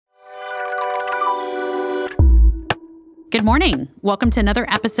Good morning. Welcome to another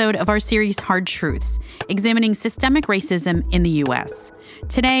episode of our series Hard Truths, examining systemic racism in the U.S.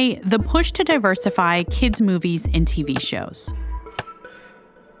 Today, the push to diversify kids' movies and TV shows.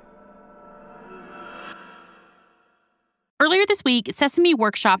 Earlier this week, Sesame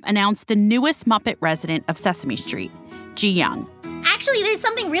Workshop announced the newest Muppet resident of Sesame Street, Ji-young. Actually, there's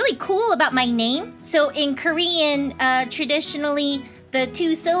something really cool about my name. So in Korean, traditionally, the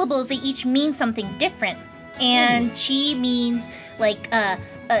two syllables, they each mean something different. And Chi means like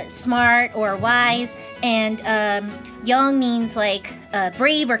smart or wise, and young means like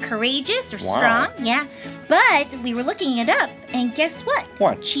brave or courageous or strong. Yeah. But we were looking it up, and guess what?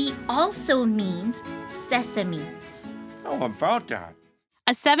 What? Chi also means sesame. How about that?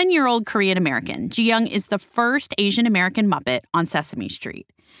 A 7-year-old Korean American, Ji-young is the first Asian American Muppet on Sesame Street.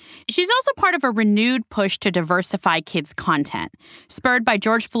 She's also part of a renewed push to diversify kids' content, spurred by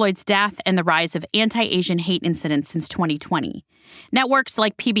George Floyd's death and the rise of anti-Asian hate incidents since 2020. Networks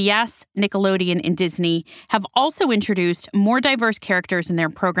like PBS, Nickelodeon, and Disney have also introduced more diverse characters in their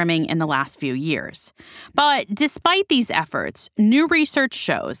programming in the last few years. But despite these efforts, new research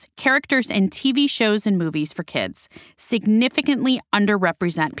shows characters in TV shows and movies for kids significantly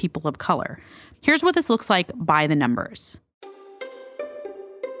underrepresent people of color. Here's what this looks like by the numbers.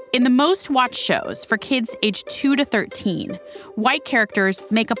 In the most watched shows for kids aged 2 to 13, white characters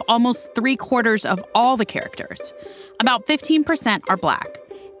make up almost 3/4 of all the characters. About 15% are Black.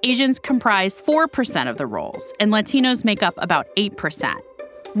 Asians comprise 4% of the roles, and Latinos make up about 8%.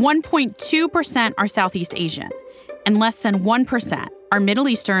 1.2% are Southeast Asian, and less than 1% are Middle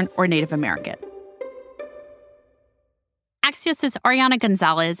Eastern or Native American. Axios' Ariana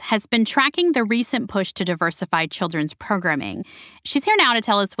Gonzalez has been tracking the recent push to diversify children's programming. She's here now to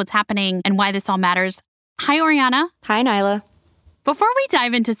tell us what's happening and why this all matters. Hi, Ariana. Hi, Nyla. Before we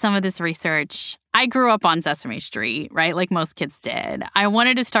dive into some of this research, I grew up on Sesame Street, right? Like most kids did. I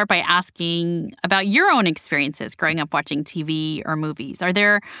wanted to start by asking about your own experiences growing up watching TV or movies. Are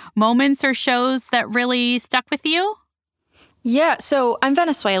there moments or shows that really stuck with you? Yeah, so I'm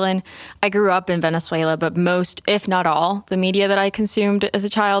Venezuelan. I grew up in Venezuela, but most, if not all, the media that I consumed as a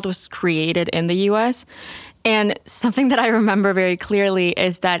child was created in the U.S. And something that I remember very clearly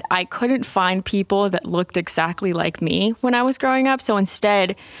is that I couldn't find people that looked exactly like me when I was growing up. So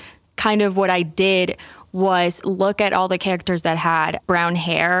instead, kind of what I did was look at all the characters that had brown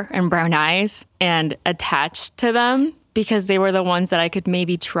hair and brown eyes and attached to them, because they were the ones that I could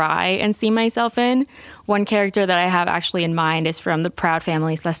maybe try and see myself in. One character that I have actually in mind is from the Proud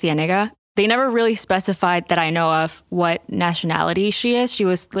Family's La Ciénaga. They never really specified that I know of what nationality she is. She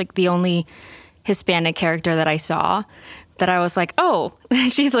was like the only Hispanic character that I saw that I was like, oh,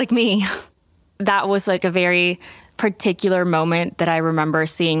 she's like me. That was like a very particular moment that I remember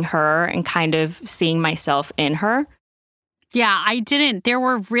seeing her and kind of seeing myself in her. Yeah, I didn't. There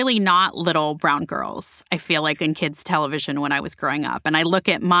were really not little brown girls, I feel like, in kids' television when I was growing up. And I look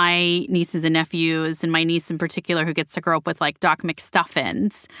at my nieces and nephews, and my niece in particular who gets to grow up with, like, Doc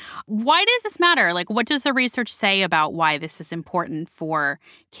McStuffins. Why does this matter? Like, what does the research say about why this is important for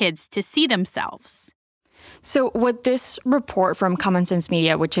kids to see themselves? So what this report from Common Sense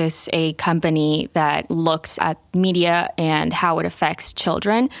Media, which is a company that looks at media and how it affects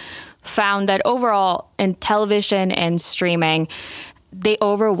children, found that overall in television and streaming, they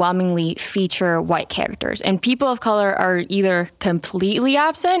overwhelmingly feature white characters. And people of color are either completely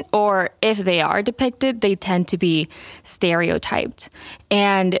absent, or if they are depicted, they tend to be stereotyped.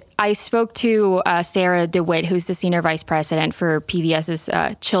 And I spoke to Sarah DeWitt, who's the senior vice president for PBS's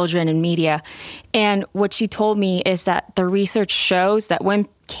Children and Media. And what she told me is that the research shows that when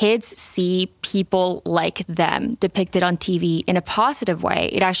kids see people like them depicted on TV in a positive way,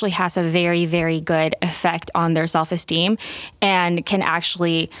 it actually has a very, very good effect on their self-esteem and can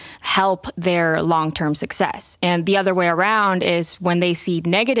actually help their long-term success. And the other way around is when they see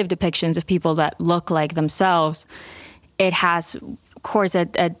negative depictions of people that look like themselves, it has, of course, a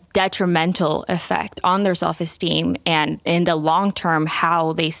detrimental effect on their self-esteem and in the long term,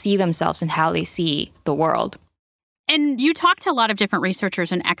 how they see themselves and how they see the world. And you talk to a lot of different researchers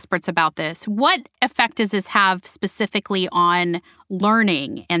and experts about this. What effect does this have specifically on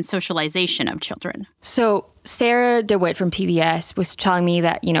learning and socialization of children? So Sarah DeWitt from PBS was telling me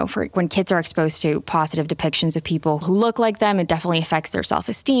that, you know, for when kids are exposed to positive depictions of people who look like them, it definitely affects their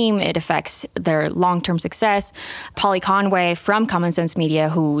self-esteem. It affects their long-term success. Polly Conway from Common Sense Media,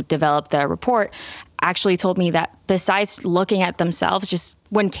 who developed the report, actually told me that besides looking at themselves, just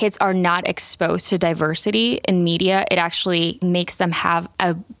when kids are not exposed to diversity in media, it actually makes them have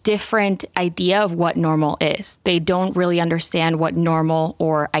a different idea of what normal is. They don't really understand what normal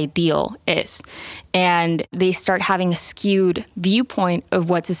or ideal is. And they start having a skewed viewpoint of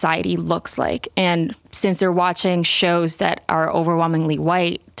what society looks like. And since they're watching shows that are overwhelmingly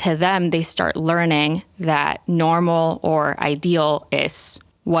white, to them, they start learning that normal or ideal is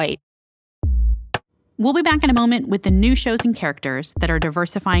white. We'll be back in a moment with the new shows and characters that are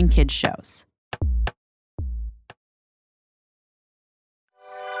diversifying kids' shows.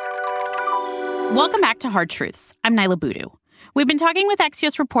 Welcome back to Hard Truths. I'm Nyla Boodoo. We've been talking with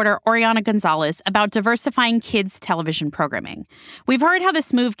Axios reporter Oriana Gonzalez about diversifying kids' television programming. We've heard how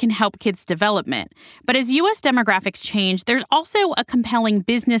this move can help kids' development, but as U.S. demographics change, there's also a compelling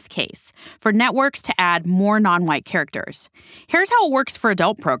business case for networks to add more non-white characters. Here's how it works for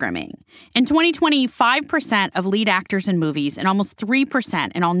adult programming. In 2020, 5% of lead actors in movies and almost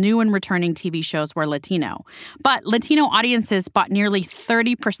 3% in all new and returning TV shows were Latino. But Latino audiences bought nearly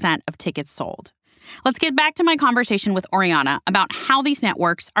 30% of tickets sold. Let's get back to my conversation with Oriana about how these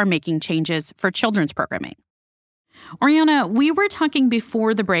networks are making changes for children's programming. Oriana, we were talking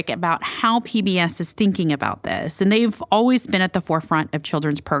before the break about how PBS is thinking about this, and they've always been at the forefront of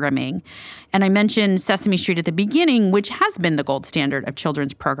children's programming. And I mentioned Sesame Street at the beginning, which has been the gold standard of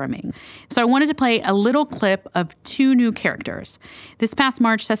children's programming. So I wanted to play a little clip of two new characters. This past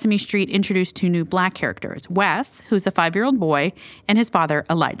March, Sesame Street introduced two new Black characters, Wes, who's a 5-year-old boy, and his father,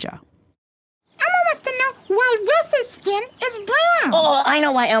 Elijah. Elmo wants to know why Wes's skin is brown. Oh, I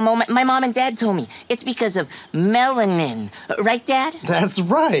know why, Elmo. My mom and dad told me. It's because of melanin. Right, Dad? That's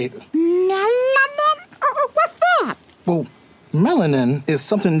right. Melanin? What's that? Well, melanin is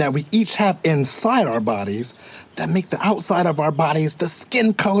something that we each have inside our bodies that make the outside of our bodies the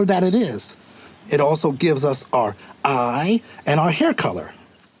skin color that it is. It also gives us our eye and our hair color.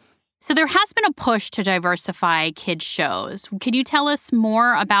 So there has been a push to diversify kids' shows. Can you tell us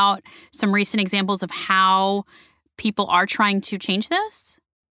more about some recent examples of how people are trying to change this?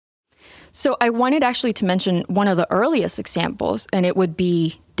 So I wanted actually to mention one of the earliest examples, and it would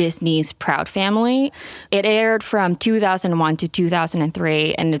be Disney's Proud Family. It aired from 2001 to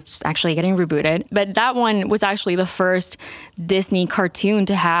 2003, and it's actually getting rebooted. But that one was actually the first Disney cartoon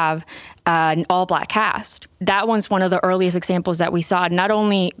to have an all-Black cast. That one's one of the earliest examples that we saw. Not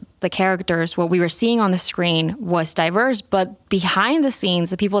only the characters, what we were seeing on the screen was diverse, but behind the scenes,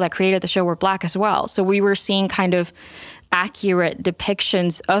 the people that created the show were Black as well. So we were seeing kind of accurate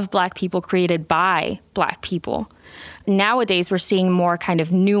depictions of Black people created by Black people. Nowadays, we're seeing more kind of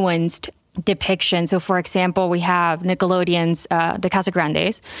nuanced depiction. So, for example, we have Nickelodeon's The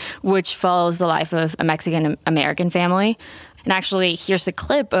Casagrandes, which follows the life of a Mexican-American family. And actually, here's a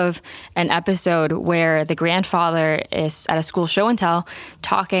clip of an episode where the grandfather is at a school show and tell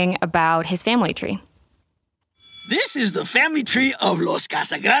talking about his family tree. This is the family tree of Los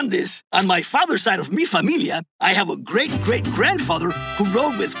Casagrandes. On my father's side of mi familia, I have a great-great-grandfather who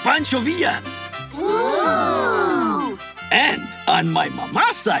rode with Pancho Villa. Ooh! And on my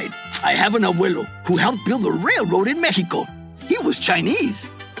mama's side, I have an abuelo who helped build the railroad in Mexico. He was Chinese.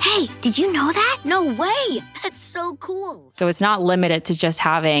 Hey, did you know that? No way. That's so cool. So it's not limited to just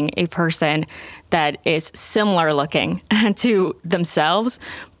having a person that is similar looking to themselves,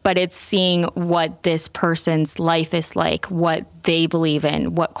 but it's seeing what this person's life is like, what they believe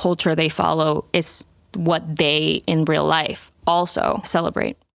in, what culture they follow is what they in real life also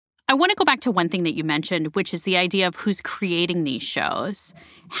celebrate. I want to go back to one thing that you mentioned, which is the idea of who's creating these shows.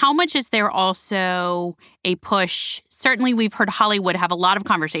 How much is there also a push? Certainly, we've heard Hollywood have a lot of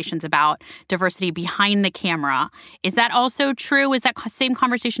conversations about diversity behind the camera. Is that also true? Is that same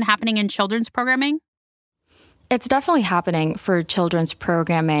conversation happening in children's programming? It's definitely happening for children's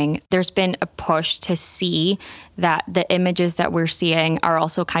programming. There's been a push to see that the images that we're seeing are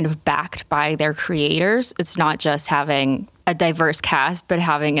also kind of backed by their creators. It's not just having a diverse cast, but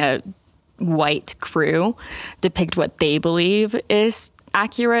having a white crew depict what they believe is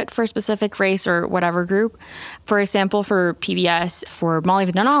accurate for a specific race or whatever group. For example, for PBS, for Molly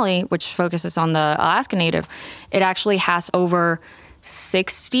of Denali, which focuses on the Alaska Native, it actually has over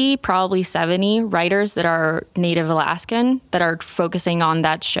 60, probably 70 writers that are Native Alaskan that are focusing on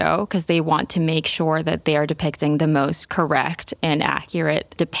that show because they want to make sure that they are depicting the most correct and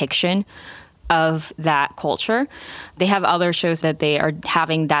accurate depiction of that culture. They have other shows that they are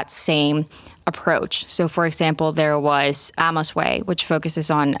having that same approach. So, for example, there was Amos Way, which focuses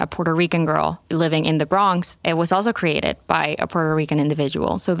on a Puerto Rican girl living in the Bronx. It was also created by a Puerto Rican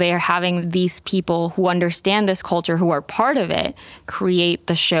individual. So they are having these people who understand this culture, who are part of it, create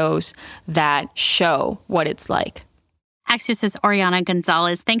the shows that show what it's like. Axios' Oriana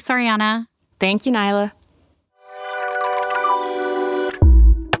Gonzalez. Thanks, Oriana. Thank you, Nyla.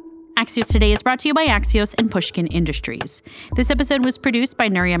 Axios Today is brought to you by Axios and Pushkin Industries. This episode was produced by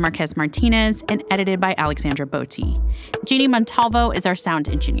Nuria Marquez Martinez and edited by Alexandra Botti. Jeannie Montalvo is our sound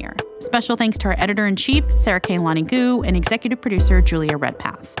engineer. Special thanks to our editor-in-chief, Sarah Kailani Gu, and executive producer, Julia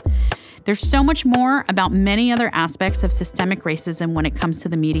Redpath. There's so much more about many other aspects of systemic racism when it comes to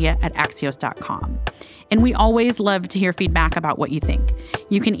the media at Axios.com. And we always love to hear feedback about what you think.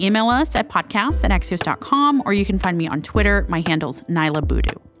 You can email us at podcasts@Axios.com, or you can find me on Twitter. My handle's Nyla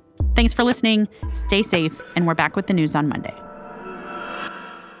Boodoo. Thanks for listening. Stay safe, and we're back with the news on Monday.